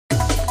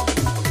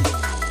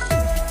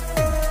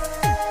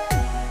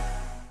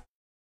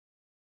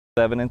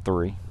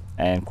7-3,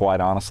 and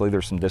quite honestly,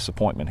 there's some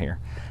disappointment here.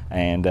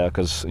 And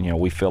because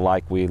we feel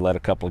like we let a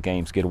couple of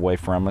games get away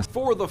from us.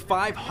 For the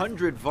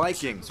 500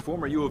 Vikings,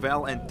 former U of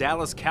L and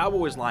Dallas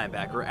Cowboys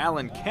linebacker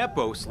Alan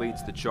Campos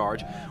leads the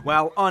charge.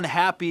 While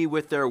unhappy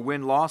with their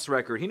win-loss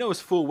record, he knows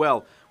full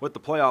well what the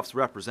playoffs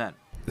represent.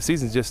 The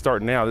season's just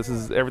starting now. This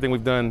is everything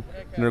we've done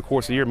in the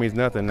course of the year means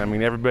nothing. I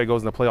mean, everybody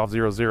goes in the playoffs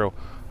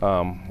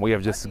 0-0. We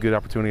have just as good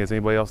opportunity as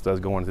anybody else does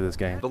going into this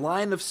game. The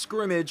line of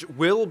scrimmage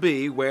will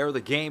be where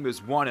the game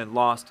is won and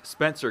lost.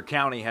 Spencer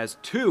County has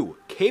two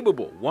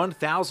capable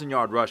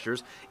 1,000-yard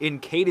rushers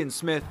in Caden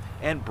Smith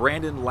and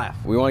Brandon Leff.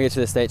 We want to get to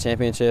the state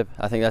championship.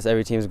 I think that's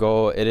every team's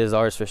goal. It is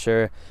ours for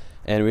sure,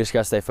 and we just got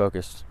to stay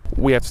focused.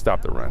 We have to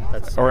stop the run,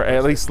 or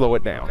at least slow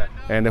it down.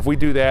 And if we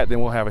do that, then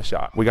we'll have a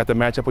shot. We got the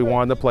matchup we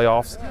want in the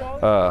playoffs.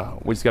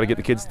 We just got to get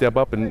the kids to step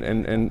up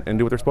and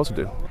do what they're supposed to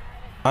do.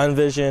 I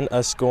envision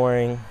us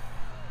scoring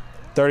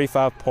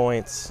 35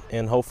 points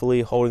and hopefully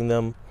holding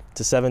them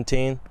to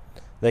 17.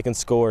 They can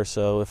score,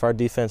 so if our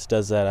defense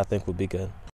does that, I think we'll be good.